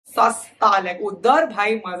सस्ता लाइक उधर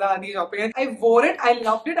भाई मजा आती है shopping. I wore it, I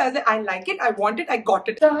loved it, I like it, I want it, I got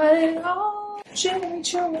it.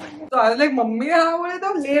 तो आज लाइक मम्मी ने हाँ बोले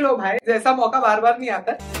तो ले लो भाई, जैसा मौका बार बार नहीं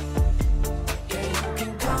आता.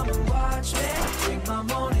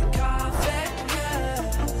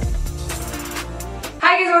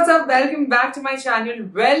 Hi guys, what's up? Welcome back to my channel.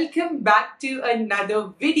 Welcome back to another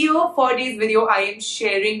video. For today's video, I am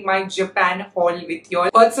sharing my Japan haul with you all.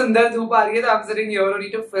 बहुत सुंदर धूप आ रही है, तो I'm sitting here only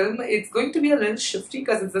to film. It's going to be a little shifty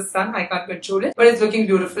because it's the sun. I can't control it, but it's looking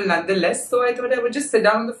beautiful nonetheless. So I thought I would just sit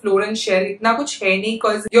down on the floor and share. इतना कुछ है नहीं,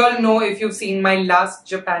 because you all know if you've seen my last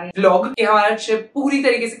Japan vlog कि हमारा trip पूरी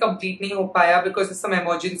तरीके से complete नहीं हो पाया because of some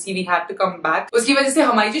emergency. We had to come back. उसकी वजह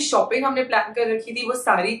से हमारी जो shopping हमने plan कर रखी थी, वो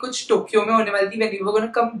सारी कुछ टोक्यो में होने वाली थी. When we were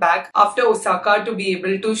gonna come back after Osaka to be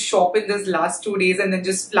able to shop in this last 2 days and then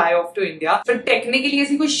just fly off to India. So technically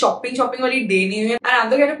ऐसी कोई shopping वाली day नहीं हुई. And I'm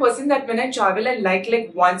the kind of person that when I travel I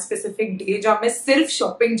like one specific day जहाँ मैं सिर्फ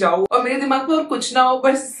shopping जाऊँ और मेरे दिमाग में और कुछ ना हो,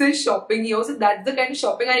 बस सिर्फ shopping ही हो. So that's the kind of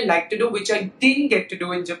shopping I like to do, which I didn't get to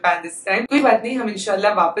do in Japan this time. कोई बात नहीं, हम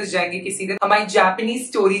इंशाल्लाह वापस जाएंगे किसी दिन हमारी जापानीज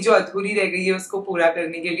स्टोरी जो अधूरी रह गई है उसको पूरा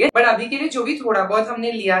करने के लिए. But अभी के लिए जो भी थोड़ा बहुत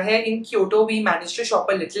हमने लिया है in Kyoto, we managed to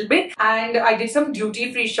shop a little bit and I did some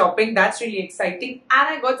duty free shopping. That's really exciting, and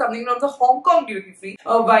I got something from the Hong Kong duty free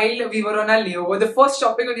while we were on our layover. The first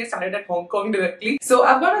shopping only started at Hong Kong directly, so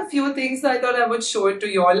I've got a few things, so I thought I would show it to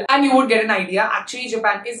you all and you would get an idea. Actually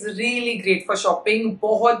Japan is really great for shopping.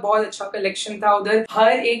 बहुत अच्छा collection था उधर.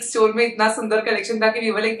 हर एक store में इतना सुंदर collection था कि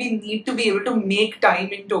we were like, we need to be able to make time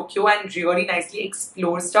in Tokyo and really nicely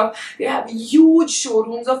explore stuff. They have huge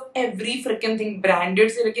showrooms of every freaking thing,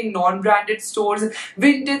 branded से लेके non-branded stores,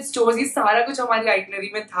 vintage stores. ये सारा कुछ हमारी itinerary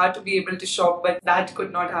में था to be able to shop, but that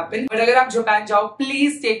could not happen. But अगर आप जापान जाओ,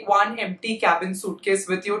 please take one empty cabin suitcase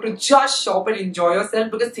with you to just shop and enjoy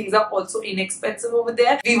yourself, because things are also inexpensive over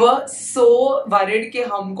there. We were so worried कि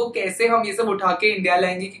हमको कैसे हम ये सब उठा के इंडिया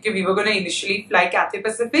लाएंगे, क्योंकि we were gonna initially fly Cathay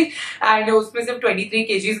Pacific and उसमें सिर्फ 23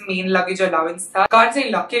 kgs main luggage allowance था. Can't say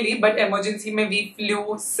luckily, but emergency में we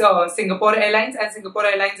flew Singapore Airlines, and Singapore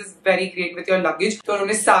Airlines is very great with your luggage. तो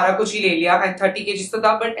उन्होंने सारा कुछ ही ले लिया and 30 kgs तो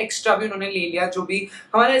था, but extra भी उन्होंने ले लिया, जो भी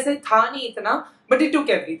हमारा ऐसे था नहीं इतना, but it took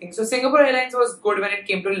everything. So Singapore Airlines was good when it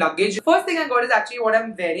came to luggage. First thing I got is actually what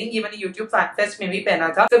I'm wearing. Even a YouTube fan fest में भी पहना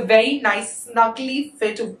था. It's a very nice, snugly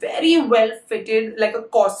fit, very well fitted, like a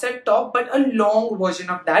corset top, but a long version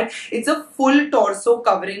of that. It's a full torso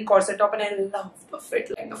covering corset top, and I love the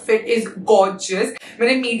fit. Like the fit is gorgeous.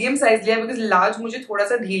 मैंने medium size लिया because large मुझे थोड़ा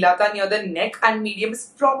सा ढीला था near the neck, and medium is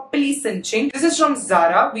properly cinching. This is from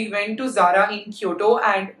Zara. We went to Zara in Kyoto,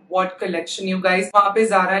 and what collection, you guys. वहाँ पे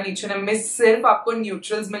Zara and H&M में सिर्फ आपको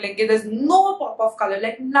neutrals मिलेंगे. There's no pop of color,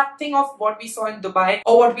 like nothing of what we saw in Dubai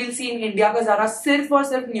or what we'll see in India का Zara. सिर्फ और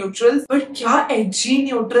सिर्फ neutrals. But क्या edgy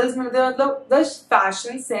neutrals मिलते हैं, मतलब the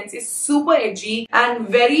fashion sense is super edgy and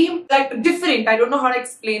very like different. I don't know how to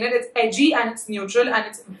explain it. It's edgy and it's neutral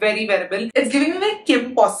and it's very wearable. It's giving me very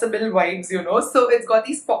Kim Possible vibes, you know. So it's got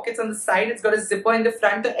these pockets on the side. It's got a zipper in the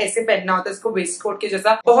front. तो ऐसे पहनना होता है इसको waistcoat के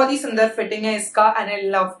जैसा. बहुत ही सुंदर fitting है इसका, and I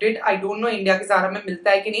loved it. I don't know India के Zara में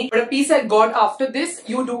मिलता है कि नहीं, but a piece I got after this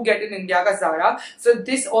you do get in India का Zara. So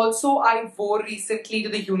this also I wore recently to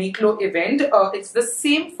the Uniqlo event. It's the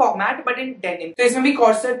same format but in denim. तो इसमें भी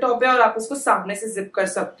corset top है और आप उसको सामने से zip कर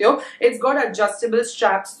सकते हो. It's got adjustable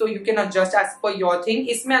straps, so you can adjust as per your thing.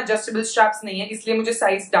 इसमें adjustable straps नहीं है, इसलिए मुझे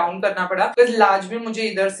size down करना पड़ा, because large में मुझे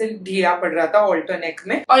इधर से ढीला पड़ रहा था alter neck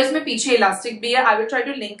में. और इसमें पीछे elastic भी है. I will try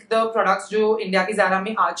to link the products जो India की Zara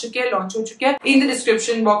में आ चुके हैं, launch हो चुके हैं, in the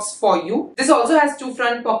description box for you. This also has 2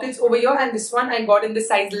 front pockets over here, and this one I got in the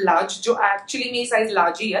size large, जो actually मेरी size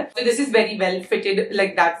large ही है. So this is very well fitted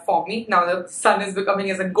like that for me. Now the sun is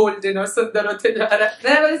becoming as a golden और सुंदर होते जा रहा है.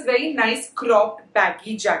 Then I got this very nice cropped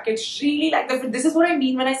baggy jacket. Really like the fit. This is what I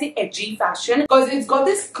mean when I say edgy fashion, because it's got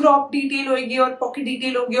this crop detail होगी और pocket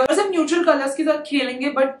detail होगी और सब neutral colors के साथ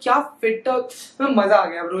खेलेंगे, but क्या fit तो मजा आ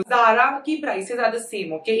गया bro. Zara की prices are the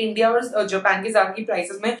same, okay? India और Japan के Zara की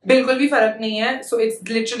prices में बिल्कुल भी फर्क नहीं है. So it's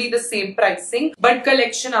literally the same pricing, but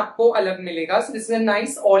collection आपको अलग मिलेगा. So this is a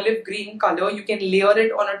nice olive green color. You can layer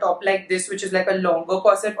it on a top like this, which is like a longer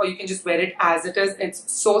corset, or you can just wear it as it is. It's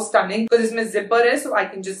so stunning because इसमें zipper है, so I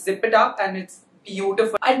can just zip it up and it's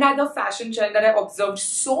beautiful. Another fashion trend that I observed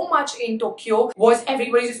so much in Tokyo was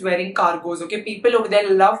everybody just wearing cargos. Okay, people over there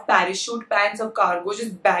love parachute pants or cargos,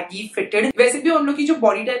 just baggy fitted. वैसे भी उन लोग की जो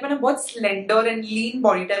body type है ना बहुत slender and lean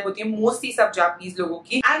body type होती है mostly सब Japanese लोगों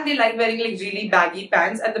की, and they like wearing like really baggy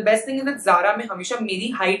pants. And the best thing is that Zara में हमेशा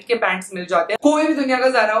मेरी height के pants मिल जाते हैं. कोई भी दुनिया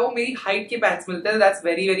का Zara हो मेरी height के pants मिलते हैं. That's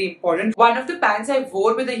very very important. One of the pants I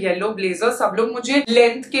wore with a yellow blazer, सब लोग मुझे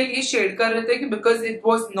length के लिए shade कर रहे थे because it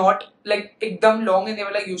was not like एकदम long and they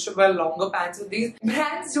were like you should wear longer pants. So these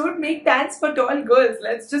brands don't make pants for tall girls.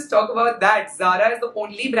 Let's just talk about that. Zara is the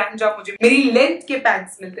only brand जहाँ मुझे मेरी length के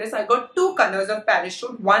pants मिलते हैं. So I got two colors of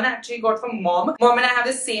parachute. One actually got from mom. Mom and I have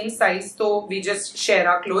the same size, so we just share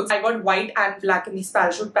our clothes. I got white and black and these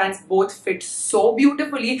parachute pants both fit so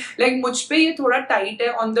beautifully. Like मुझ पे ये थोड़ा tight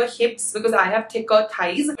है on the hips because I have thicker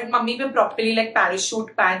thighs. But mummy पे properly like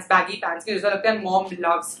parachute pants, baggy pants के जैसा लगता है. Mom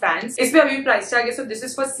loves pants. इस पे अभी price tag है, so this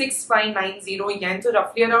is for 6590 yen, so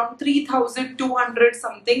roughly around 3200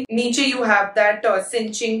 something. Niche you have that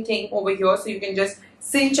cinching thing over here, so you can just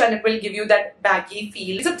cinch and it will give you that baggy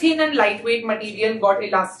feel. It's a thin and lightweight material, got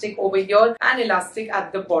elastic over here and elastic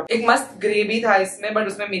at the bottom. एक मस्त grey भी था इसमें, but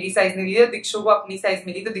उसमें मेरी size नहीं थी, दीक्षु को अपनी size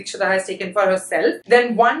मिली, तो दीक्षिता has taken for herself.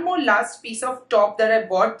 Then one more last piece of top that I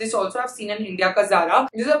bought. This also I've seen in India का Zara.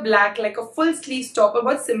 This is a black like a full sleeve top, और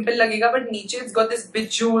बहुत simple लगेगा, but नीचे it's got this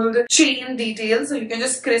bejeweled chain detail, so you can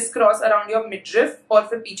just crisscross around your midriff, और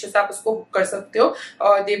फिर पीछे से आप उसको hook कर सकते हो.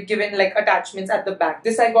 They've given like attachments at the back.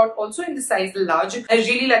 This I got also in the size large. I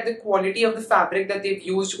really like the quality of the fabric that they've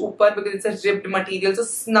used ऊपर because it's a ribbed material, so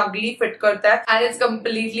snugly fit करता है, and it's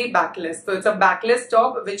completely backless. So it's a backless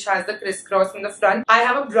top which has the crisscross in the front. I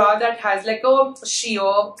have a bra that has like a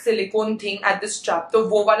sheer silicone thing at the strap, so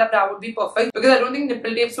वो वाला bra would be perfect because I don't think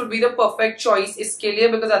nipple tapes would be the perfect choice इसके लिए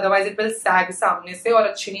because otherwise it will sag सामने से और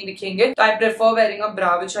अच्छे नहीं दिखेंगे. So I prefer wearing a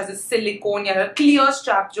bra which has a silicone या clear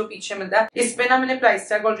strap जो पीछे मिलता है. इस पे ना मैंने price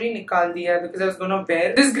tag already निकाल दिया है because I was gonna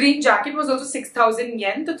wear. This green jacket was also 6000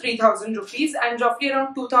 yen to 3000 rupees and roughly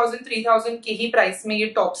around 2000-3000 के ही प्राइस में ये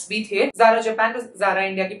टॉप्स भी थे. Zara Japan और Zara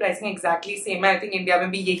India की प्राइस में exactly same है. I think India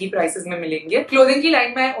में भी यही प्राइसेस में मिलेंगे. क्लोथिंग की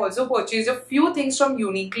लाइन में I also purchased a few things from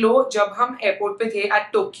Uniqlo जब हम एयरपोर्ट पे थे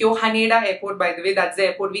at Tokyo Haneda airport. By the way, that's the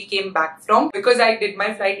airport we came back from because I did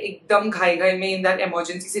my flight एकदम घाई में in that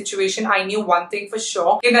emergency situation. I knew one thing for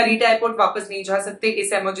sure कि Narita airport वापस नहीं जा सकते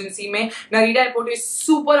इस emergency में. Narita airport is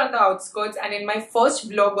super on the outskirts, and in my first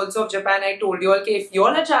vlog also of Japan I told you all कि if you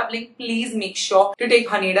all are traveling, please make sure to take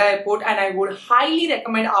Haneda airport, and I would highly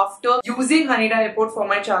recommend after using Haneda airport for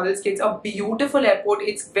my travels. It's a beautiful airport.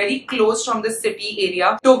 It's very close from the city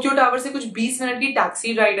area. Tokyo Tower से कुछ 20 minute की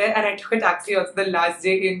taxi ride है, and I took a taxi also the last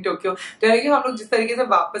day in Tokyo. तो यार कि हम लोग जिस तरीके से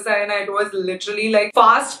वापस आए ना, it was literally like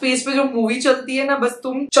fast pace पे जो मूवी चलती है ना, बस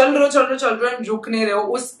तुम चल रहे हो रुक नहीं रहे हो,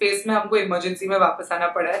 उस pace में हमको emergency में वापस आना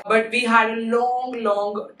पड़ा है. But we had a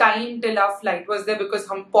long time till our flight was there because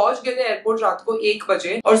हम पहुंच गए थे एयरपोर्ट रात को 1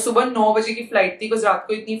 बजे और सुबह 9 बजे की फ्लाइट थी because रात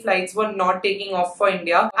को इतनी flights were not taking off for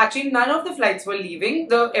India. Actually none of the flights were leaving.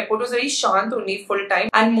 The airport was very शांत only full time,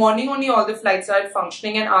 and morning only all the flights started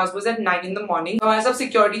functioning, and ours was at 9 in the morning. हमारा सब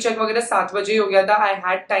security check वगैरह 7 बजे हो गया था. I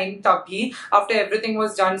had time तभी after everything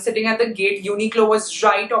was done. Sitting at the gate, Uniqlo was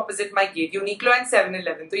right opposite my gate. Uniqlo and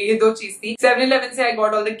 7-Eleven, तो ये दो चीज थी. 7-Eleven से I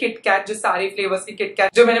got all the Kit Kat, जो सारे flavors की Kit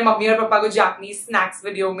Kat जो मैंने मम्मी और पापा को Japanese snacks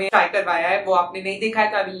video में ट्राई करवाया है, वो आपने नहीं देखा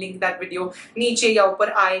है तो I will link that video नीचे या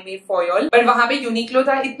ऊपर आई में for y'all. But वहाँ पे Uniqlo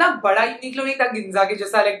था, इतना बड़ा Uniqlo नहीं था गिंजा के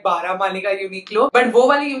जैसा like 12 माले का Uniqlo, but वो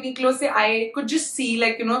वाले Uniqlo से I could just see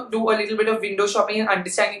like you know do a little bit of window shopping and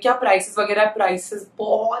understand क्या prices वगैरह. Prices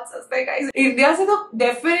बहुत सस्ते हैं guys. इंडिया से तो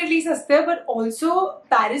definitely सस्ते हैं, but also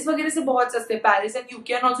Paris वगैरह से बहुत सस्ते. Paris and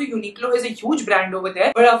UK and also Uniqlo is a huge brand over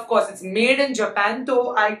there, but of course it's made in Japan. तो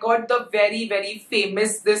I got the very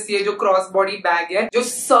famous this ये जो cross body bag है, जो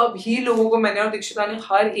सभी लोगों को, मैंने और दीक्षिता ने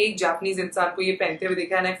हर एक जापानीज इंसान को ये पहनते हुए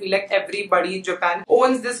देखा, and I feel like everybody in Japan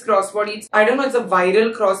owns this crossbody. I don't know, it's a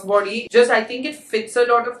viral crossbody. Just I think it fits a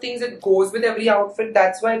lot of things. It goes with every outfit.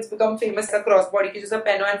 That's why it's become famous. The crossbody की जैसा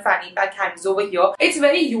peno and fanny pack hangs over here. It's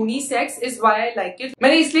very unisex, is why I like it.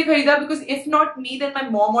 मैंने इसलिए खरीदा because if not me, then my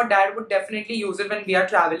mom or dad would definitely use it when we are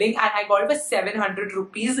traveling. And I got it for 700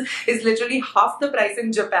 rupees. It's literally half the price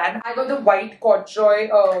in Japan. I got the white corduroy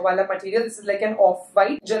वाला material. This is like an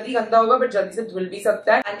off-white. जल्दी गंदा होगा but जल्दी से धुल भी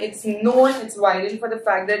सकता है. And it's known It's viral for the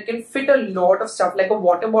fact that it can fit a lot of stuff. Like a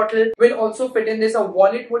water bottle will also fit in this, a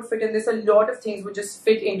wallet would fit in this, a lot of things would just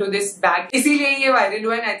fit into this bag. इसीलिए ये viral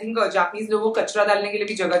हुआ है. I think Japanese लोगों को कचरा डालने के लिए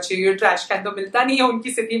भी जगह चाहिए. ट्रैश कैन तो मिलता नहीं है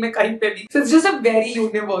उनकी सिटी में कहीं पे भी. So it's just a very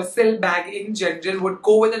universal bag in general. Would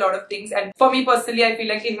go with a lot of things. And for me personally, I feel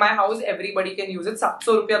like in my house everybody can use it.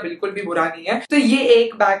 700 रुपया बिल्कुल भी बुरा नहीं है. तो ये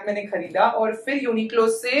एक बैग मैंने खरीदा. और फिर यूनिक्लो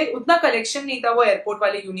से उतना कलेक्शन नहीं था वो एयरपोर्ट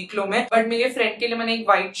वाले यूनिक्लो में, बट मेरे फ्रेंड के लिए मैंने एक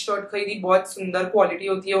व्हाइट शर्ट खरीदी. बहुत सुंदर क्वालिटी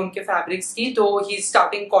होती है उनके फैब्रिक्स की. तो he is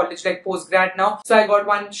starting college, like post grade now. So I got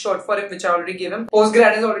one shirt for him which I already give him. Post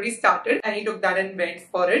grade has already started and he took that and went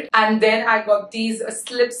for it. And then I got these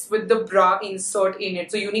slips with the bra insert in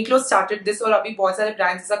it. So Uniqlo started this और अभी बहुत सारे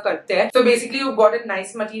brands ऐसा करते हैं. So basically you got a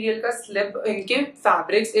nice material का slip. इनके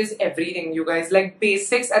fabrics is everything you guys, like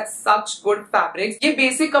basics at such good fabrics. ये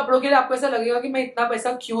बेसिक कपड़ों के लिए आपको ऐसा लगेगा कि मैं इतना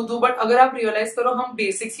पैसा क्यों दूं, बट अगर आप रियलाइज करो हम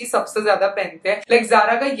बेसिक्स ही सबसे ज्यादा पहनते हैं. लाइक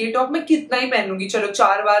ज़ारा का ये टॉप मैं कितना ही पहनूंगी, चलो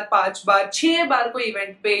 4 बार 5 बार 6 बार कोई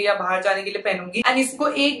इवेंट पे या बाहर जाने के लिए पहनूंगी. एंड इसको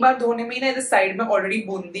एक बार धोने में ही ना इधर साइड में ऑलरेडी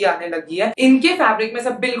बूंदी आने लगी है. इनके फैब्रिक में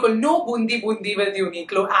सब बिल्कुल no Bundi Bundi with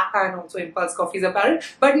Uniqlo and also impulse coffees apparel,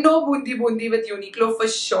 but no Bundi Bundi with Uniqlo for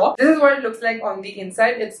sure. This is what it looks like on the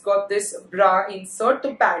inside. It's got this bra insert, तो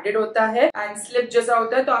padded होता है एंड स्लिप जैसा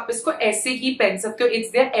होता है, तो आप इसको ऐसे ही पहन सकते हो.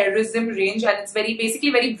 It's there एरिज्म range and it's very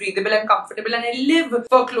basically very breathable and comfortable. And I live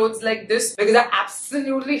for clothes like this because I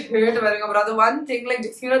absolutely hate wearing a bra. The one thing, like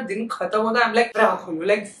जिस मेरा दिन खत्म होता है, I'm like bra खोलूं.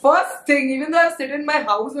 Like first thing, even though I sit in my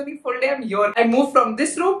house only full day, I'm here. I move from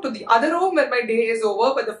this room to the other room when my day is over.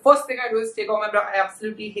 But the first thing I do is take off my bra. I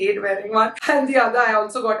absolutely hate wearing one. And the other, I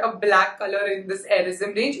also got a black color in this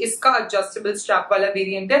airism range. इसका adjustable strap वाला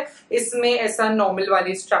variant है. इसमें ऐसा normal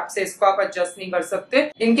वाली strap से इसको आप adjust नहीं कर सकते.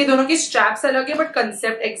 इनके दोनों की straps अलग है, but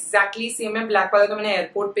concept exactly same है. Black वाला तो मैंने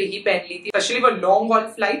airport पे ही पहन ली थी, especially for long haul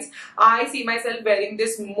flights. I see myself wearing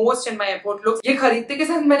this most in my airport looks. ये खरीदते के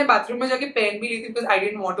साथ मैंने बाथरूम में जाके पहन भी ली थी because I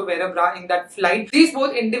didn't want to wear a bra in that flight. These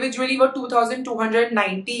both individually were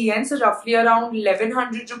 2,290 yen, so roughly around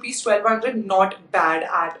 1,100 rupees, 1,200. Not bad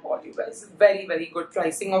at all, you guys. Very very good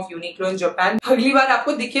pricing of Uniqlo in Japan. अगली बार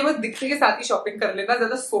आपको दिखे बस दिखने के साथ ही shopping कर लेना,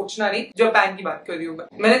 ज्यादा सोचना नहीं. जापान की बात कर रही हूँ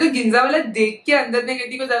मैंने तो गिंजा वाला देख के अंदर नहीं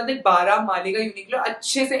गई थी, ज्यादा 12 माले का Uniqlo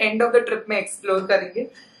अच्छे से एंड ऑफ द ट्रिप में एक्सप्लोर करेंगे.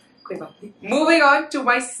 Moving on to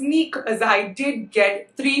my sneakers, I did get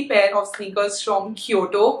 3 pair of sneakers from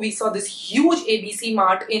Kyoto. We saw this huge ABC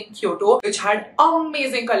mart in Kyoto which had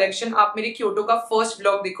amazing collection. आप मेरे Kyoto का first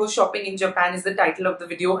vlog देखो, shopping in Japan is the title of the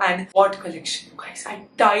video, and what collection, you guys! I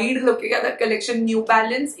died looking at that collection. New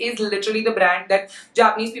Balance is literally the brand that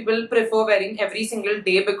Japanese people prefer wearing every single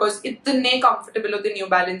day because इतने comfortable होते New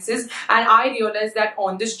Balances. And I realized that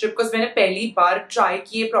on this trip because मैंने पहली बार try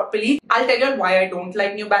किए properly. I'll tell you why I don't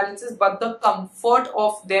like New Balance. But the comfort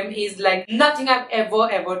of them is like nothing I've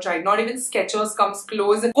ever tried. Not even Skechers comes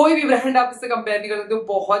close. कोई भी brand आप इससे compare नहीं कर सकते हो.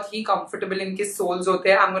 बहुत ही comfortable इनके soles होते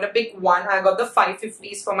हैं. I'm gonna pick one. I got the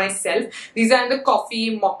 550s for myself. These are in the coffee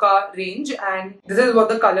mocha range, and this is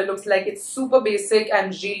what the color looks like. It's super basic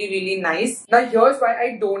and really nice. Now here's why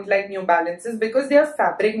I don't like New Balances, because they are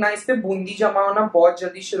fabric ना, इस पे बूंदी जमा होना बहुत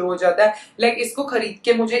जल्दी शुरू हो जाता है. Like इसको खरीद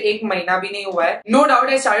के मुझे 1 महीना भी नहीं हुआ है. No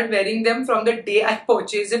doubt I started wearing them from the day I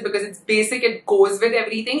purchased it because it's basic, it goes with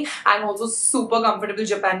everything, and also super comfortable.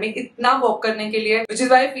 Japan में इतना walk करने के लिए, which is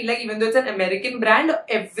why I feel like even though it's an American brand,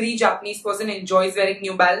 every Japanese person enjoys wearing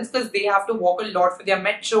New Balance because they have to walk a lot for their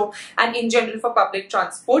metro and in general for public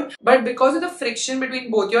transport. But because of the friction between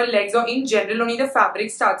both your legs, or in general only the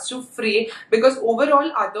fabric starts to fray, because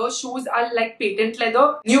overall other shoes are like patent leather.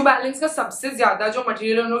 New Balance का सबसे ज्यादा जो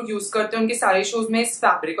material उन लोग use करते हैं उनके सारे शूज में इस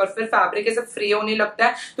फैब्रिक, और फिर फैब्रिक ऐसे फ्रे होने लगता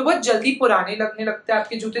है तो बहुत जल्दी पुराने लगने लगता है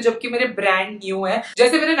आपके जूते, जबकि मेरे ब्रांड न्यू है.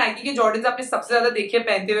 जैसे मेरे नाइकी के जॉर्डन्स आपने सबसे ज्यादा देखे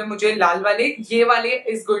पहनते हुए मुझे लाल वाले, ये वाले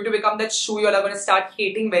is going to become that shoe you are gonna start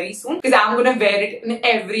hating very soon because I am gonna wear it in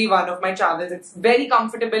every one of my travels. It's very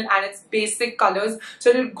comfortable and it's basic colours, so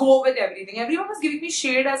it will go with everything. Everyone was giving me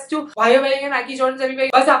shade as to why you are wearing Nike Jordans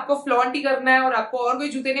everywhere. बस आपको flaunt ही करना है और आपको और कोई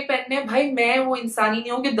जूते नहीं पहनने हैं. भाई मैं वो इंसान ही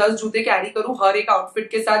नहीं हूं कि 10 जूते कैरी करूं हर एक आउटफिट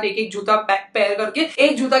के साथ, एक एक जूता पैर करके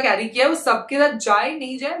एक जूता कैरी किया वो सबके साथ जाए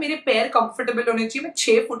नहीं जाए. मेरे पैर कंफर्टेबल होने चाहिए. मैं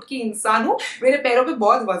 6 फुट की इंसान हूं, मेरे पैरों पे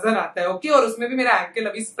बहुत वजन आता है, ओके, और उसमें भी मेरा एंकल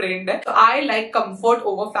अभी स्प्रेन्ड है. तो I like comfort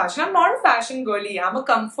over fashion. I am not a fashion girly, I am a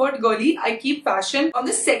comfort girly. I keep fashion on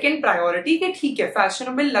the second priority कि ठीक है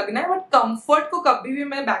फैशनेबल लगना है, बट कंफर्ट को कभी भी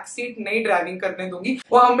मैं बैक सीट नहीं ड्राइविंग करने दूंगी,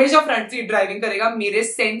 वो हमेशा फ्रंट सीट ड्राइविंग करेगा. मेरे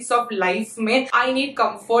सेंस ऑफ लाइफ में I need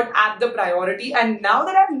comfort at the priority. And now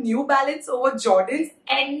that I have new balance over Jordans,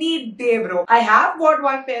 any day bro. I have bought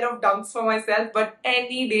one pair of Dunks for myself, but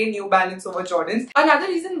any day New Balance over Jordans. Another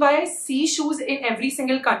reason why I see shoes in every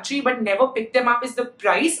single country but never pick them up is the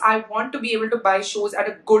price. I want to be able to buy shoes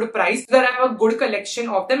at a good price so that I have a good collection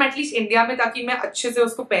of them, at least India में, ताकि मैं अच्छे से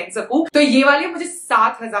उसको पहन सकूं. तो ये वाले मुझे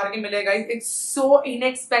 7,000 के मिले guys. It's so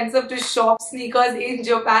inexpensive to shop sneakers in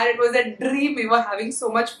Japan. It was a dream. We were having so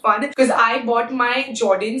much fun because I bought my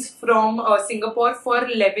Jordans from Singapore for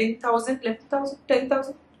 11,000,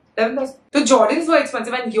 10,000. 11,000. So Jordans were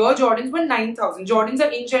expensive and your Jordans were 9,000. Jordans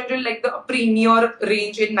are in general like the premier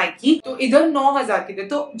range in Nike. So इधर 9,000 के थे.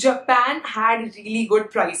 So Japan had really good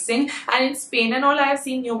pricing, and in Spain and all I have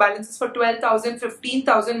seen New Balances for 12,000,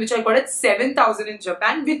 15,000, which I got at 7,000 in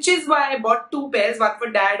Japan, which is why I bought 2 pairs, one for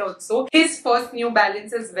dad also, his first New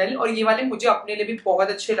Balance as well. और ये वाले मुझे अपने लिए भी बहुत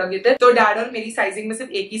अच्छे लगे थे. तो dad और मेरी sizing में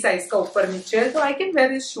सिर्फ एक ही size का ऊपर नीचे है, so I can wear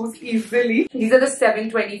his shoes easily. These are the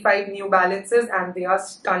 725 New Balances and they are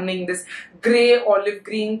stunning. This grey olive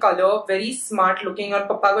green color, very smart looking. और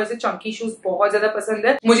पापा को ऐसे chunky shoes बहुत ज्यादा पसंद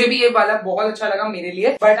है. मुझे भी ये वाला बहुत अच्छा लगा मेरे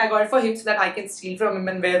लिए, but I got it for him so that I can steal from him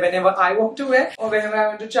and wear whenever I want to wear or whenever I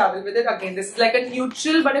want to travel with it. Again, this is like a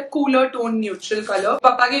neutral but a cooler tone neutral color.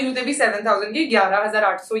 पापा के जूते भी 7,000 के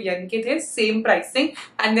 11,800 yen के थे, same pricing.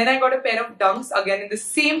 And then I got a pair of Dunks again in the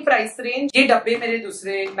same price range. ये डब्बे मेरे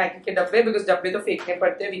दूसरे Nike के डब्बे, because डब्बे तो फेंकने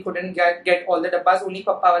पड़ते हैं. We couldn't get all the डब्बाs, only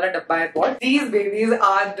पापा वाला डब्बा I bought. These babies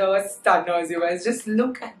are the stunners, you guys. Just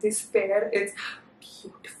look at this pair. It's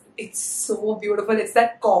beautiful. It's so beautiful. It's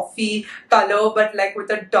that coffee color but like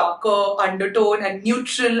with a darker undertone and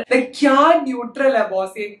neutral. Like क्या neutral है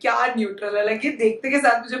boss, ये क्या neutral है. Like ये देखते के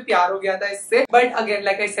साथ मुझे प्यार हो गया था इससे. But again,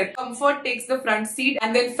 like I said, comfort takes the front seat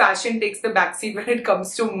and then fashion takes the back seat when it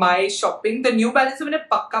comes to my shopping. The New Balance मैंने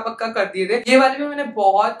पक्का कर दिए थे. ये वाले में मैंने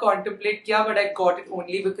बहुत contemplate किया, but I got it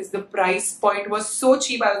only because the price point was so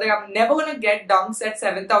cheap. I was like, I'm never gonna get Dunks at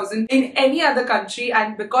 7,000 in any other country,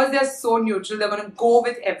 and because they're so neutral, they're gonna go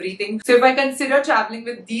with everything. So if I consider traveling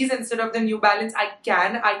with these instead of the New Balance, I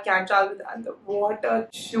can travel with them. What a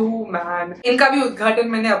shoe, man. इनका भी उद्घाटन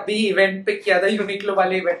मैंने अभी event पे किया था, Uniqlo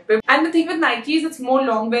वाले event पे. And the thing with Nike is it's more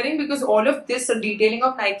long wearing because all of this detailing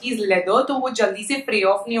of Nike is leather, तो वो जल्दी से fray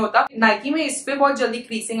off नहीं होता. Nike में इस पे बहुत जल्दी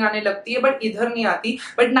creasing आने लगती है, but इधर नहीं आती.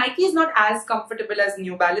 But Nike is not as comfortable as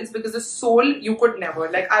New Balance because the sole you could never.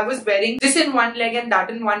 Like I was wearing this in one leg and that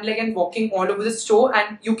in one leg and walking all over the store,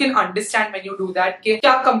 and you can understand when you do that कि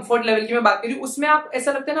क्या comfort level की मैं बात कर रही हूँ. उसमें आप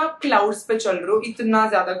ऐसा लगता है ना आप clouds पे चल रहे हो, इतना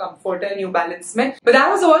ज्यादा comfort है New Balance में. But that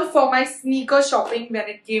was all for my sneaker shopping when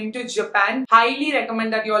it came to Japan. Highly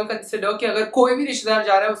recommend that you all consider कि अगर कोई भी रिश्तेदार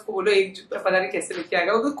जा रहा है उसको बोलो एक जूता पता नहीं कैसे लेके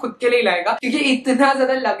आएगा, वो तो खुद के लिए लाएगा क्योंकि इतना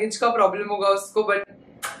ज्यादा लगेज का प्रॉब्लम होगा उसको. बट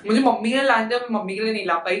मुझे मम्मी ने लाना था, मैं मम्मी के लिए नहीं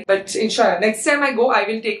ला पाई. But inshallah, next time I go, I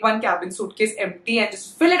will take one cabin suitcase empty and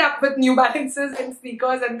just fill it up with New Balances and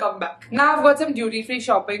sneakers and come back. Now I've got some duty free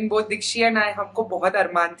shopping. Both Dikshi and I, हमको बहुत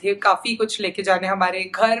अरमान थे काफी कुछ लेके जाने हमारे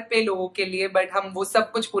घर पे लोगों के लिए, but हम वो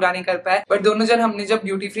सब कुछ पूरा नहीं कर पाए. But दोनों जन हमने जब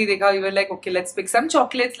duty free देखा, we were like, okay, let's pick some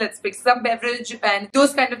chocolates, let's pick some beverage and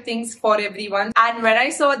those kind of things for everyone. And when I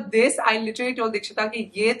saw this, I literally told Dikshita कि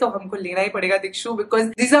ये तो हमको लेना ही पड़ेगा Dikshu,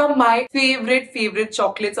 because these are my favorite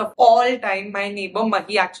chocolates of all time. My neighbor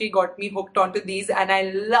Mahi actually got me hooked onto these, and I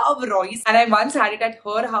love Royce, and I once had it at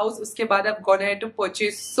her house. उसके बाद I've gone ahead to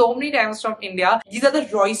purchase so many times from India. These are the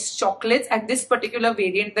Royce chocolates, and this particular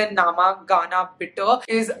variant, the Nama Ghana Bitter,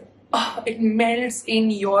 is it melts in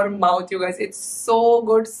your mouth, you guys. It's so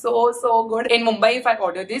good, so good. In Mumbai, if I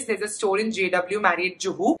order this, there's a store in JW Marriott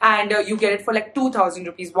Juhu, and you get it for like 2,000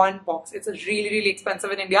 rupees one box. It's really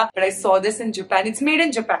expensive in India, but I saw this in Japan. It's made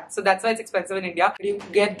in Japan, so that's why it's expensive in India. But you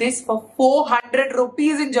get this for 400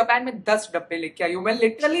 rupees in Japan. मैं 10 डब्बे लेके आई हूँ. मैं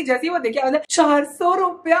literally जैसे ही वो देखा मतलब 400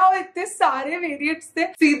 रुपया और इतने सारे वेरिएंट्स थे.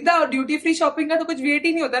 सीधा ड्यूटी फ्री शॉपिंग का तो कुछ वेट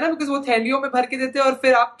ही नहीं होता ना, बिकॉज वो थैलियों में भर के देते हैं और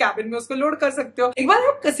फिर आप कैबिन में उसको लोड कर सकते हो. एक बार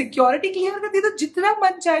आप सिक्योरिटी क्लियर कर दी तो जितना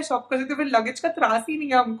मन चाहे शॉप कर सकते हो, फिर लगेज का त्रास ही नहीं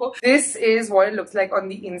है हमको. This is what it looks like on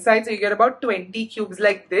the inside. So you get about 20 cubes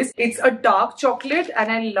like this. It's a dark chocolate and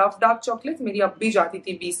I love dark chocolate. मेरी अब भी जाती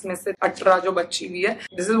थी 20 में से 18 जो बची हुई है.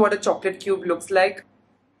 This is what a chocolate cube looks like.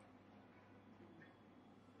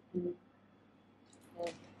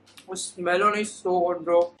 Smell on is so good,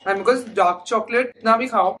 bro. And because dark chocolate, now we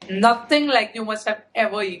खाओ, nothing like you must have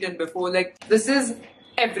ever eaten before. Like this is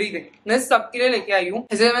everything. मैं सबके लिए लेके आई हूँ.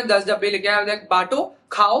 इसलिए मैं 10 डब्बे लेके आया. Like बांटो,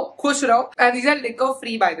 खाओ, खुश रहो. And these are liquor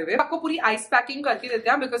free by the way. आपको पूरी ice packing करके देते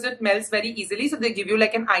हैं because it melts very easily. So they give you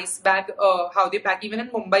like an ice bag. How they pack, even in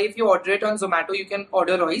Mumbai, if you order it on Zomato, you can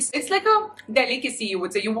order Royce. It's like a delicacy, you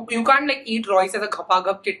would say. You can't like eat Royce as a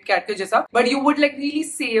khapagap Kit Kat के जैसा, but you would like really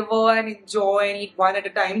savor and enjoy and eat one at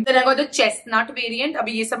a time. Then I got the chestnut variant.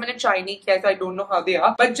 अभी ये सब मैंने try नहीं किया, so I don't know how they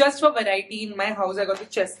are. But just for variety in my house, I got the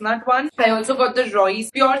chestnut one. I also got the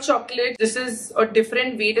Royce pure chocolate. This is a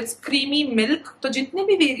different weight. It's creamy milk. तो जितने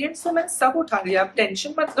भी variants तो मैं सब उठा लिया, आप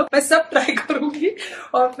tension मत लो, मैं सब ट्राई करूंगी.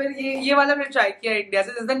 और फिर ये वाला मैंने ट्राई किया इंडिया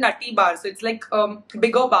से. This is the nutty bar, so it's like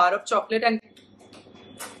bigger bar of chocolate and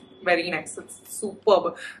very nice. It's superb.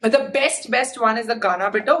 But the best one is the Ghana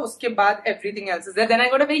bitter. उसके बाद everything else is there. Then I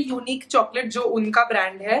got a very unique chocolate जो उनका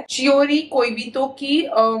brand है, Jewellery कोई भी तो की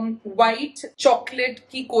white chocolate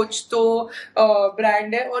की कुछ तो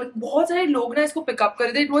brand है. और बहुत सारे लोग ना इसको pick up कर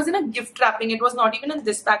रहे थे. It was in a gift wrapping. It was not even in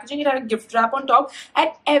this packaging. It had a gift wrap on top.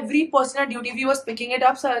 And every person at duty free was picking it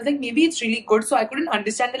up. So I was like, maybe it's really good. So I couldn't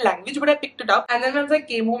understand the language, but I picked it up. And then once I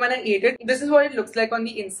came home and I ate it, this is what it looks like on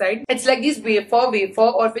the inside. It's like these wafer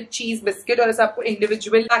और फिर cheese biscuit और ऐसा आपको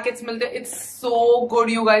individual packets मिलते हैं. It's so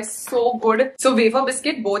good, you guys, so good. So wafer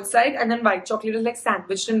biscuit both side and then white chocolate is like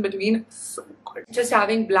sandwiched in between. So good. Just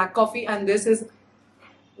having black coffee and this is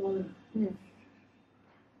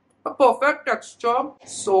a perfect texture,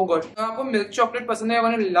 so good. आपको milk chocolate पसंद है, I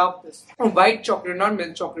wanna love this. White chocolate, not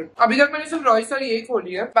milk chocolate. अभी तक मैंने सिर्फ Royce और यही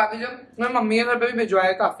खोली है, बाकी जब मैं मम्मी के घर पे भी भिजवाया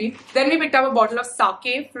है काफी. Then we picked up a bottle of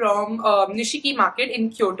sake from Nishiki Market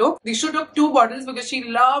in Kyoto. Dishu took 2 bottles because she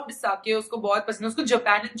loved sake. उसको बहुत पसंद है, उसको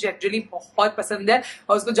जापान in generally बहुत पसंद है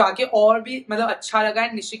और उसको जाके और भी मतलब अच्छा लगा.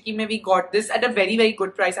 है निशिकी में we got this at a very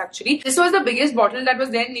good price actually. This was the biggest bottle that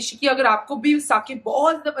was there in Nishiki. अगर आपको भी sake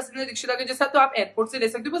बहुत ज्यादा पसंद है दीक्षिता के जैसा, तो आप एयरपोर्ट से ले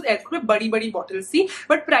सकते हो. एयरपोर्ट में बड़ी बॉटल्स थी,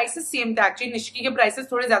 बट प्राइसेस सेम थे एक्चुअली. निशिकी के प्राइसेस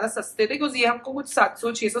थोड़े ज्यादा सस्ते थे क्योंकि ये हमको कुछ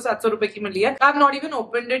 700 रुपए की मिली है. I have not even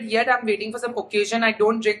opened it yet. I am waiting for some occasion. I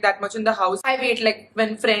don't drink that much in the house. I wait like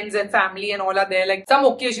when friends and family and all are there, like some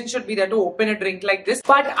occasion should be there to open a drink like this.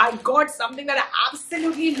 But I got something that I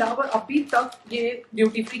absolutely love. और अभी तक ये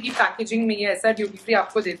duty free की packaging में ये ऐसा duty free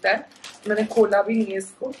आपको देता है. मैंने खोला भी नहीं है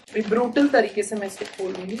इसको, ब्रूटल तरीके से मैं इसको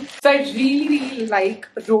खोल दूंगी. So I really like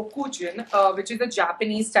Roku gin, which is a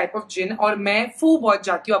Japanese type of gin. और मैं फू बहुत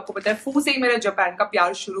जाती हूँ, आपको पता है. फू से ही मेरा जापान का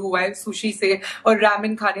प्यार शुरू हुआ है, सुशी से और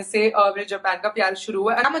रामेन खाने से मेरे जापान का प्यार शुरू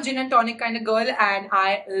हुआ है. I'm a gin and tonic kind of girl and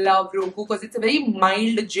I love Roku because it's a very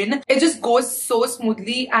mild gin. It just goes so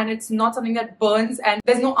smoothly and it's not something that burns and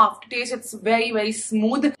there's no aftertaste. It's very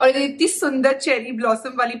smooth. और ये इतनी सुंदर cherry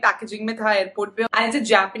blossom वाली packaging में था airport पे. And it's a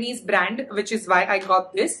Japanese brand, which is why I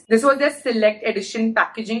got this. This was their select edition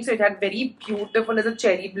packaging, so it had very beautiful as a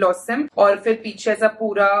cherry blossom. और फिर पीछे ऐसा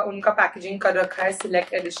पूरा उनका पैकेजिंग कर रखा है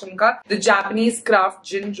select edition का. The Japanese craft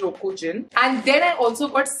gin, Roku gin. And then I also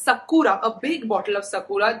got Sakura, a big bottle of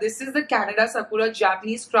Sakura. This is the Canada Sakura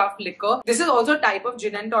Japanese craft liquor. This is also a type of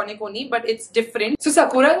gin and tonic only, but it's different. So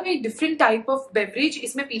Sakura is a very different type of beverage.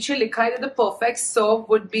 इसमें पीछे लिखा है that the perfect serve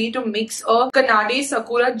would be to mix a Canada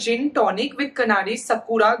Sakura gin tonic with Canada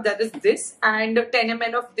Sakura, that is this, and 10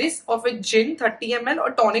 ml of this, of a gin 30 ml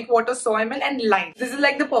or tonic water 100 ml and lime. This is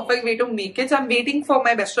like the perfect way to make it. So I'm waiting for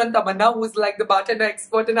my best friend Tamanna, who's like the bartender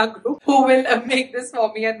expert in our group, who will make this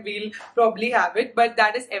for me and we'll probably have it. But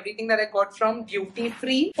that is everything that I got from duty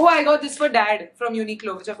free. Oh, I got this for dad from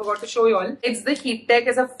Uniqlo, which I forgot to show you all. It's the Heat Tech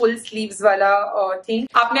as a full sleeves वाला thing.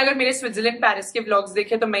 आपने अगर मेरे Switzerland Paris के vlogs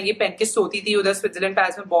देखे तो मैं ये पहन के सोती थी उधर. स्विट्जरलैंड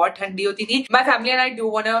पेरिस में बहुत ठंडी होती थी. My family and I do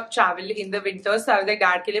want to travel in the winter, so I was like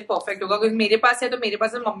dad के लिए perfect होगा क्योंकि मेरे पास है तो मेरे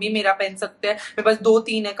पास मम्मी मेरा पहन सकते हैं. मेरे पास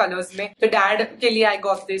 2-3 है कलर्स में. तो डैड के लिए I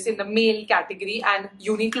got this in the male category. And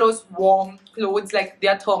Uniqlo's warm clothes, like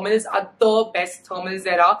their thermals are the best thermals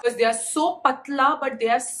there are because they are so patla but they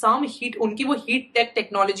have some heat. उनकी वो heat tech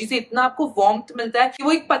technology से इतना आपको warmth मिलता है कि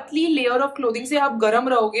वो एक पतली layer of clothing से आप गर्म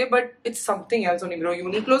रहोगे, but it's something else only bro.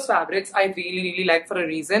 Uniqlo's fabrics I really like for a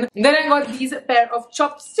reason. Then I got these pair of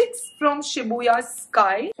chopsticks from Shibuya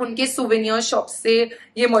Sky. उनके souvenir shop से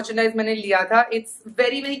ये merchandise मैंने लिया था. It's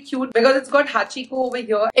very cute because it's got Hachiko over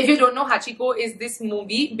here. If you don't know, Hachiko is this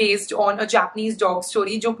movie based on a Japanese dog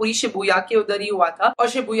story जो पूरी Shibuya के उधर ही हुआ था और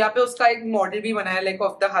शिबुया पे उसका एक मॉडल भी बनाया like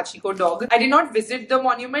of the Hachiko dog. I did not visit the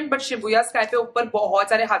monument but Shibuya Sky पे ऊपर बहुत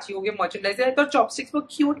सारे Hachiko के merchandise है. तो chopsticks were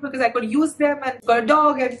cute because I could use them and got a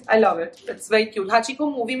dog and I love it. It's very cute.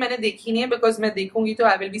 Hachiko movie मैंने देखी नहीं है because मैं देखूंगी तो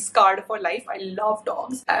I will be scarred for life. I love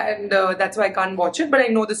dogs and that's why I can't watch it, but I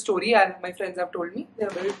know the story and my friends have told me. They are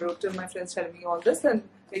very brutal. My friends tell me all this and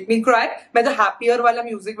make me cry. मैं तो happier वाला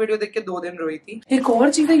music video देख के 2 दिन रोई थी। एक और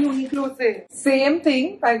चीज है यूनिक्लो से, same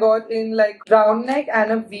thing I got in like round neck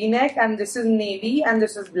and a V neck and this is navy and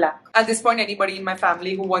this is black. At this point, anybody in my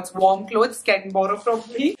family who wants warm clothes can borrow from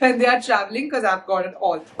me when they are traveling because I've got it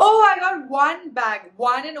all. Oh, I got one bag,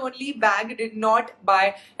 one and only bag. Did not buy.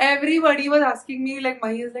 Everybody was asking me like,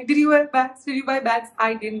 Mahi is like, did you buy bags? Did you buy bags? I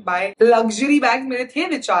didn't buy luxury bags. मेरे थे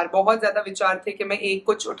विचार, बहुत ज्यादा विचार थे कि मैं एक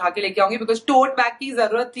कुछ उठा के लेके आऊंगी because tote bag की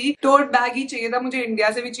जरूरत थी. Tote bag ही चाहिए था मुझे,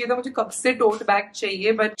 इंडिया से भी चाहिए था मुझे, कब से tote bag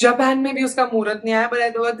चाहिए. But जापान में भी उसका मुहूर्त नहीं आया. But I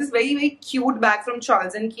got this very cute bag from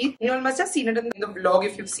Charles&Keith. You all must have seen it in the vlog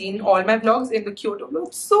if you've seen all my vlogs in the Kyoto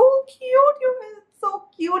vlog. So cute, you guys. So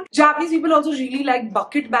cute. Japanese people also really like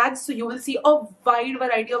bucket bags, so you will see a wide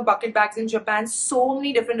variety of bucket bags in Japan. So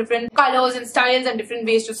many different colors and styles and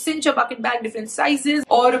different ways to cinch a bucket bag, different sizes.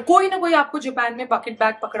 और कोई ना कोई आपको Japan में bucket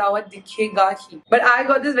bag पकड़ा हुआ दिखेगा ही. But I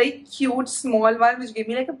got this very cute small one which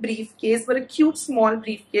gave me like a briefcase, but a cute small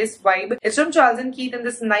briefcase vibe. It's from Charles&Keith in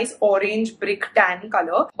this nice orange brick tan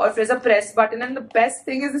color. और there's a press button and the best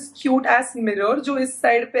thing is this cute ass mirror जो इस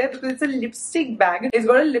side पे है because it's a lipstick bag. It's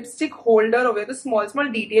got a lipstick holder over the small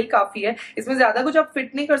detail काफी है. इसमें ज्यादा कुछ आप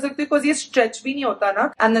फिट नहीं कर सकते बिकॉज ये स्ट्रेच भी नहीं होता ना.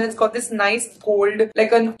 And then it's got this nice gold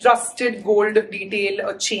like a trusted gold detail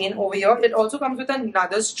chain over here. It also comes with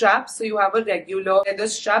another strap, so you have a regular leather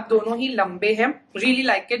strap. दोनों ही लंबे हैं. Really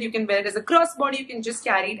like it. You can wear it as a cross body, you can just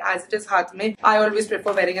carry it as it is हाथ में. I always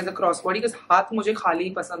prefer wearing as a cross body because हाथ मुझे खाली ही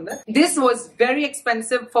पसंद है. This was very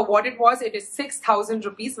expensive for what it was. It is 6,000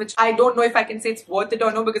 rupees, which I don't know if I can say it's worth it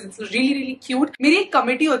or no because it's really cute. मेरी एक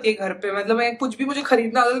committee होती है घर पे, मतलब मैं कुछ भी मुझे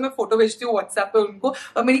खरीदना होता है तो मैं फोटो भेजती हूँ व्हाट्सएप पे उनको,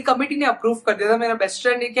 और मेरी कमेटी ने अप्रूव कर दिया था. मेरा बेस्ट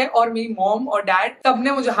फ्रेंड एक है और मेरी मॉम और डैड, तब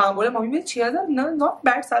ने मुझे हाँ बोला. मम्मी मेरे 6,000 नॉट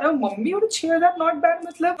बैड. सारा मम्मी और 6,000 नॉट बैड,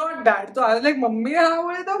 मतलब नॉट बैड. तो आई वाज लाइक मम्मी हाँ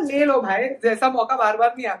बोले तो ले लो भाई, जैसा मौका बार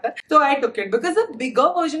बार नहीं आता. तो आई took it because the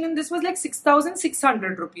bigger version in this was like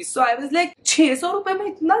 6,600 rupees. So I was like 600 रुपए में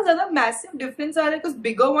इतना ज्यादा मैसिव डिफरेंस आ रहा है because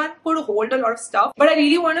bigger one could hold a lot of stuff. But I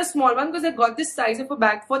really want a small one because I got this size of a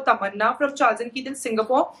bag for Tamannaah from Charles&Keith in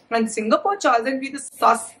Singapore. And Singapore Charles&Keith is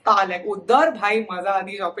सस्ता. Like उधर भाई मजा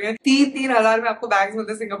आती है shopping में. 3,000 में आपको bags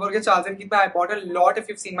मिलते हैं सिंगापुर के Charles&Keith में. I bought a lot if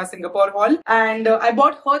you've seen my Singapore haul. And I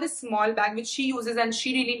bought her this small bag which she uses and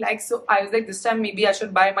she really likes. So I was like this time maybe I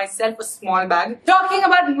should buy myself a small bag. Talking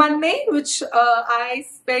about money which I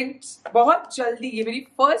spent बहुत जल्दी. ये मेरी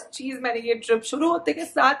first चीज, मैंने ये trip शुरू होते के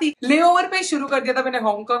साथ ही लेओवर पे शुरू कर दिया था. मैंने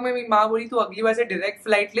हांगकांग में मेरी माँ बोली तू अगली बार से डायरेक्ट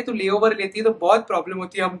फ्लाइट ले, तू लेओवर लेती है तो बहुत प्रॉब्लम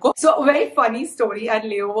होती है हमको. So very funny story at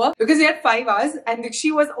layover because we had 5 hours and she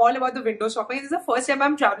was all about the window shopping. This is the first time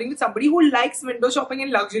I'm traveling with somebody who likes window shopping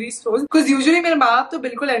in luxury stores because usually मेरे माँ बाप तो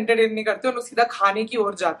बिल्कुल entertain नहीं करते, उन्हें सीधा खाने की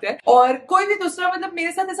ओर जाते हैं. और कोई भी दूसरा, मतलब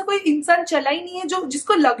मेरे साथ ऐसा कोई इंसान चला ही नहीं है जो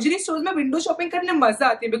जिसको लग्जरी स्टोर्स में विंडो शॉपिंग करने मजा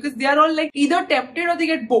आती है because they are all like either tempted or they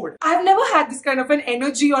get bored. I've never had this kind of an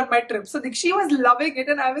energy on my trip. So she was loving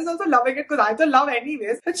it and I was also loving it because I don't love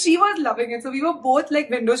anyways, but she was loving it. So we were both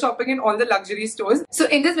like window shopping in all the luxury stores. So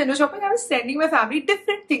in this window shopping I was sending my family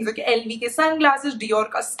different things. Okay, LV के sunglasses, Dior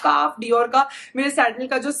का scarf, Dior का मेरे saddle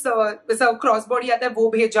का जो cross body आता है वो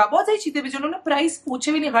भेजा. बहुत सारी चीजें भेजी. उन्होंने प्राइस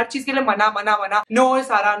पूछे भी नहीं, हर चीज के लिए मना. No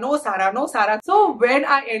Sara. So when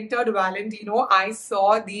I entered Valentino, I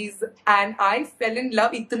saw these and I fell in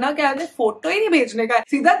love. इतना क्या है, फोटो ही नहीं भेजने का,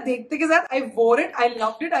 सीधा देखते के साथ I wore it, I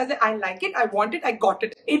loved it, I was like I like it, I want it, I got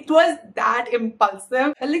it. It was that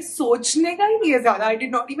impulsive. Like सोचने का ही नहीं है ज्यादा. I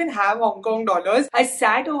did not even have Hong Kong dollars. I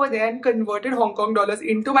sat over there and converted Hong Kong dollars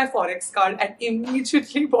into my forex card and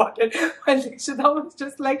immediately bought it. And Likshita was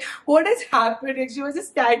just like, what is happening? She was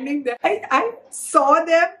just standing there. I saw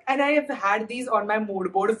them and I have had these on my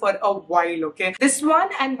mood board for a while. Okay, this one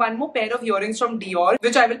and one more pair of earrings from Dior,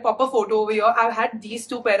 which I will pop a photo over here. I've had these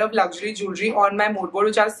 2 pair of luxury jewelry on my mood board,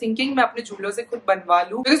 which I was thinking मैं अपने jeweller से खुद बनवा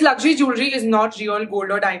लूं because luxury jewelry is not real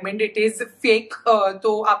gold or diamond, it is fake.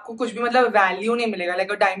 तो आपको कुछ भी मतलब वैल्यू नहीं मिलेगा.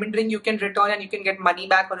 Like a diamond ring you can return and you can get money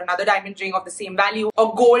back, or another diamond ring of the same value, or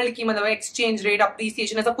gold की मतलब exchange rate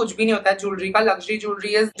appreciation ऐसा कुछ भी नहीं होता है ज्वेलरी का. luxury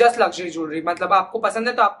jewelry is just luxury jewelry. मतलब आपको पसंद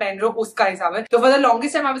है तो आप पहन रहे हो, उसका हिसाब है. तो for the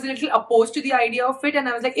longest time I was a little opposed to the idea of it and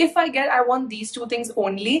I was like if I want these 2 things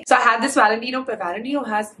only. So I had this Valentino. Valentino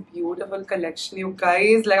has beautiful collection, you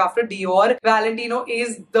guys. Like after Dior, Valentino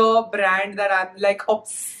is the brand that I'm like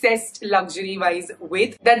obsessed luxury wise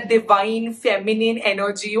with. That divine feminine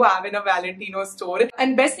energy you have in a Valentino store.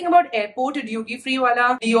 And best thing about airport duty free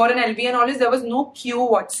wala Dior and LV and all is there was no queue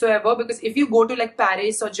whatsoever because because if you go to like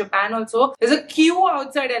Paris or Japan also, there's a queue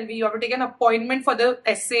outside LV. You have to take an appointment for the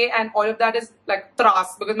essay and all of that is like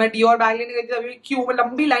tras. Because मैं Dior bag लेने गई थी तभी Q में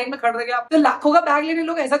लंबी line में खड़े थे। तो लाखों का बैग लेने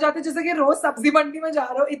लोग ऐसा जाते हैं जैसे कि रोज सब्जी मंडी में जा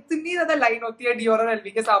रहे हो, इतनी ज्यादा लाइन होती है Dior और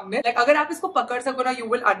LV के सामने। Like अगर आप इसको पकड़ सको ना, you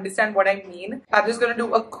will understand what I mean. I'm just gonna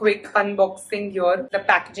do a quick unboxing here. The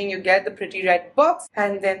packaging you get, the pretty red box,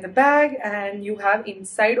 and then the bag, and you have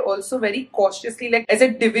inside also very cautiously like ऐसे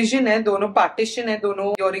division है, दोनों partition है,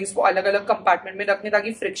 दोनों earrings को अलग अलग compartment में रखने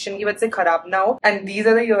ताकि friction की वजह से खराब ना हो। And these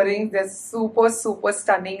are the earrings. They're super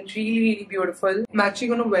stunning, really beautiful. I'm actually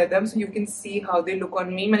gonna wear them so you can see how they look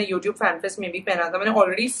on me. मैंने YouTube fan fest में भी पहना था, मैंने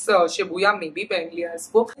already शिबुया में भी पहन लिया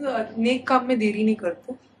इसको। नेक काम में देरी नहीं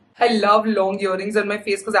करते। I love long earrings on my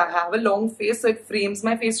face because I have a long face, so it frames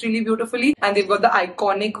my face really beautifully. And they've got the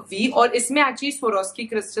iconic V. और इसमें actually Swarovski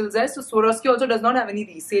crystals है, so Swarovski also does not have any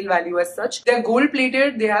resale value as such. They're gold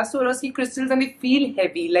plated, they have Swarovski crystals, and they feel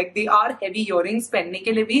heavy. Like they are heavy earrings पहनने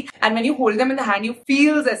के लिए भी. And when you hold them in the hand, you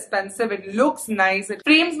feels expensive. It looks nice. It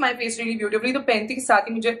frames my face really beautifully. तो पहनते के साथ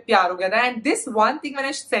ही मुझे प्यार हो गया था. And this one thing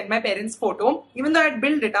when I sent my parents photo, even though I had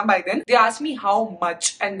built it up by then, they asked me how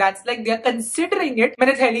much, and that's like they're considering it.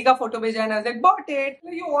 मैंने थैली का photo भेजा and I was like, bought it.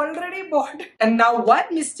 You already bought it. And now one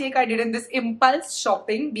mistake I did in this impulse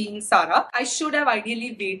shopping, being Sarah, I should have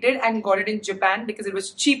ideally waited and got it in Japan because it was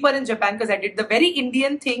cheaper in Japan because I did the very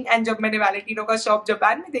Indian thing. And जब मैंने Valentino का shop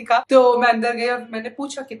Japan में देखा तो मैं अंदर गई और मैंने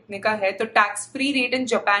पूछा कितने का है, तो tax free rate in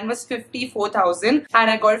Japan was 54,000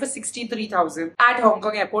 and I got it for 63,000 at Hong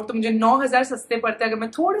Kong airport. तो मुझे 9,000 सस्ते पड़ते अगर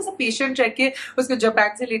मैं थोड़ा सा patient रह के उसको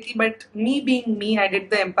Japan से लेती. But me being me, I did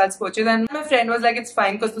the impulse purchase and my friend was like, it's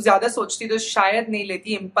fine because तू ज्यादा सोचती तो शायद नहीं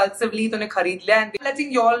लेती, impulsively तूने खरीद लिया. And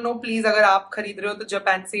letting you all know, please अगर आप खरीद रहे हो तो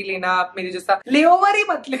जापान से ही लेना, आप मेरे जैसा लेओवर ही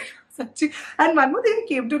मत लेना. And one more thing I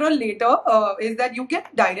came to know later is that you get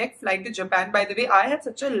direct flight to Japan. By the way, I had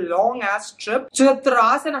such a long ass trip, so 3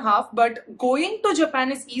 hours and a half, but going to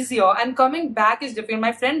Japan is easier and coming back is different.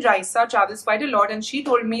 My friend Raisa travels quite a lot and she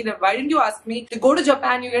told me that why didn't you ask me to go to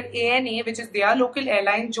Japan? You get ANA, which is their local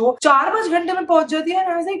airline, जो 4-5 घंटे में पहुंच जाती है.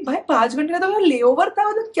 And I was like, भाई 5 घंटे का तो मेरा layover था,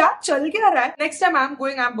 मतलब क्या चल क्या रहा है. Next time I'm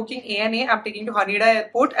going, I'm booking ANA. I'm taking to Haneda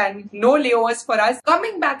airport and no layovers for us.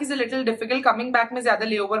 Coming back is a little difficult. Coming back में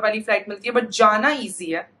ज्यादा layover वाली फ्लाइट मिलती है, बट जाना इजी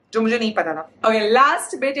है जो मुझे नहीं पता था. Okay,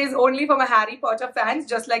 last bit is only for my Harry Potter fans.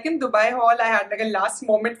 Just like in Dubai Hall, I had like a last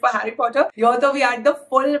moment for Harry Potter. Here though we had the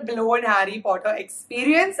full-blown Harry Potter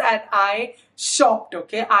experience and I shopped.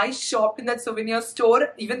 Okay, I shopped in that souvenir store.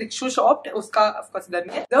 Even Dikshu shopped. Uska of course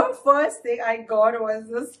done है. The first thing I got was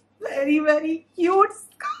this very cute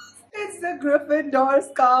scarf. It's the Gryffindor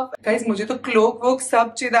scarf. Guys, मुझे तो cloak वोक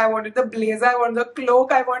सब चाहिए. I wanted the blazer, I wanted the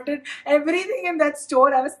cloak, I wanted everything in that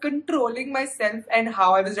store. I was controlling myself and how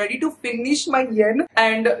I was ready to finish my yen.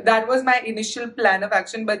 And that was my initial plan of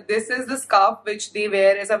action. But this is the scarf which they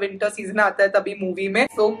wear as a winter season आता है तभी movie में.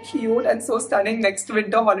 So cute and so stunning. Next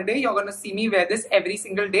winter holiday, you're gonna see me wear this every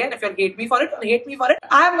single day. And if you hate me for it,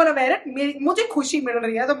 I'm gonna wear it. मुझे खुशी मिल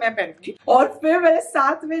रही है तो मैं पहनूंगी. और फिर मैंने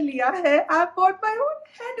साथ में लिया है, I bought my own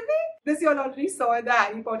headband. This you all already saw in the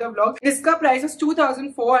Harry Potter vlog. इसका price was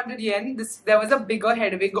 2,400 yen. There was a bigger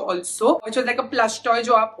Hedwig also, which was like a plush toy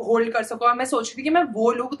जो आप hold कर सको. और मैं सोच रही थी कि मैं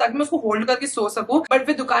वो लूँ ताकि मैं उसको hold करके सो सकूँ. But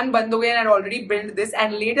फिर दुकान बंद हो गई and I had already built this.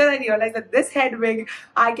 And later I realized that this Hedwig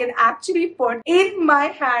I can actually put in my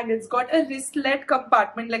hand. It's got a wristlet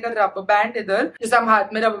compartment like a rubber band इधर, जैसे हम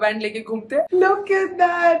हाथ में rubber band लेके घूमते हैं. Look at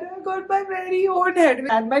that! I got my very own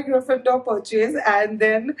Hedwig and my Gryffindor purchase. And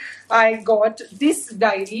then I got this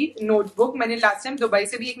diary notebook. मैंने last time Dubai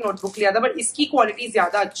से भी एक notebook लिया था, but इसकी quality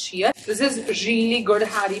ज्यादा अच्छी है. This is really good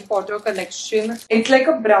Harry Potter collection. It's like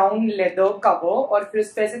a brown leather cover और फिर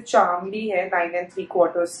इस पे ऐसे charm भी है 9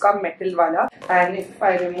 3/4 का metal वाला. And if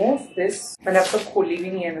I remove this, मैंने अब तक खोली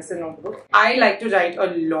भी नहीं है वैसे notebook. I like to write a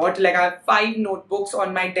lot. Like I have 5 notebooks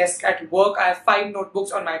on my desk at work. I have 5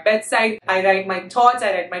 notebooks on my bedside. I write my thoughts.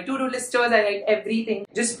 I write my to-do listers. I write everything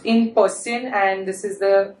just in person. And this is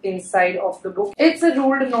the inside of the book. It's a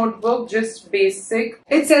ruled notebook, just basic.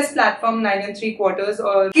 It says platform 9 3/4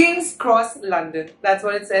 or King's Cross, London. That's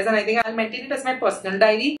what it says. And I think I'll maintain it as my personal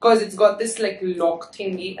diary because it's got this like lock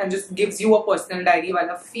thingy and just gives you a personal diary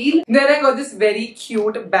wala feel. Then I got this very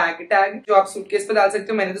cute bag tag जो आप suitcase पे डाल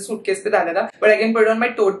सकते हो. मैंने तो suitcase पे डाला था, but I can put it on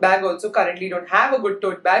my tote bag also. Currently don't have a good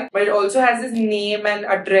tote bag, but it also has this name and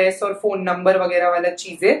address or phone number वगैरह वाला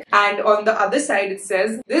चीजें. And on the other side it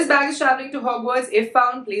says, this bag is traveling to Hogwarts. If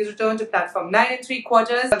found, please return to platform 9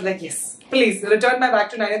 3/4. I was like, yes, please return my bag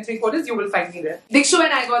to 9 3/4. You will find me there. Dikshu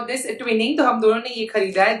and I got this twinning, तो हम दोनों ने ये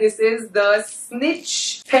खरीदा है. This is the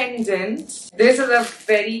Snitch pendant. This is a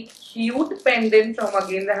very cute pendant from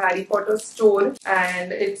again the Harry Potter store,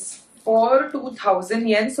 and it's for 2000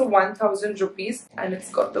 yen, so 1000 rupees, and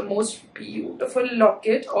it's got the most beautiful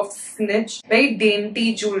locket of snitch, very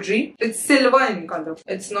dainty jewelry. It's silver in color,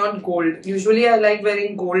 it's not gold. Usually I like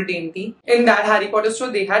wearing gold dainty. In that Harry Potter store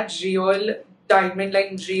they had real diamond,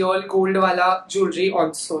 like real gold wala jewelry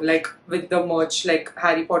also, like with the merch, like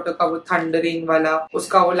Harry Potter ka wo thundering wala,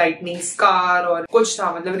 uska wo lightning scar or kuch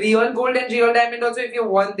tha, matlab real gold and real diamond also if you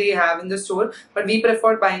want they have in the store, but we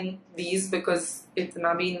preferred buying these because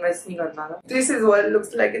itna bhi invest nahi karna tha. This is what it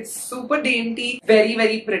looks like. It's super dainty,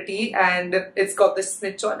 very pretty, and it's got the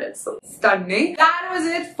snitch on it, so stunning. That was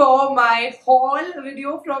it for my haul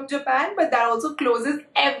video from Japan, but that also closes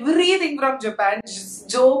everything from Japan.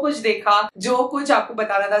 जो कुछ देखा, जो कुछ आपको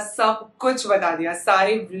बताना था, सब कुछ बता दिया.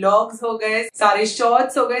 सारे vlogs हो गए, सारे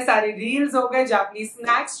shorts हो गए, सारे reels हो गए, Japanese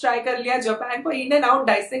snacks try कर लिया, Japan को in and out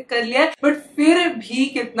dissect कर लिया, but फिर भी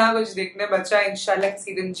कितना कुछ देखने बचा. इंशाल्लाह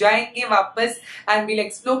किसी दिन जाएंगे वापस and we'll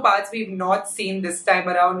explore parts we've not seen this time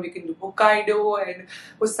around. We can do Hokkaido and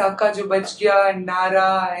Osaka जो बच गया, and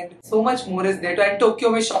Nara, and so much more is there. And Tokyo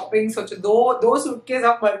में shopping, सोचो दो suitcase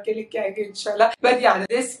हम भर के लेके आएंगे इंशाल्लाह. But yeah,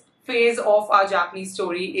 this phase of our Japanese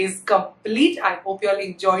story is complete. I hope you all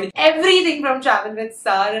enjoyed everything from Travel with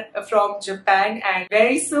Sar from Japan, and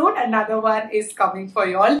very soon another one is coming for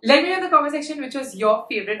you all. Let me know in the comment section which was your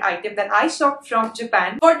favorite item that I shopped from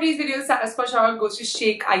Japan. For today's video, Sarah's for shout out goes to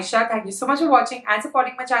Sheikh Aisha. Thank you so much for watching and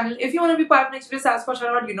supporting my channel. If you want to be part of next video, Sarah's for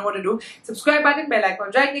shout out, you know what to do. Subscribe button, bell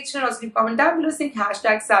icon right next to it, and also leave a comment down below saying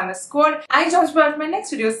hashtag Sarah Squad. And join us for my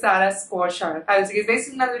next video, Sarah's for shout out. I will see you guys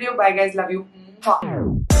in another video. Bye guys, love you.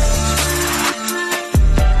 Mwah.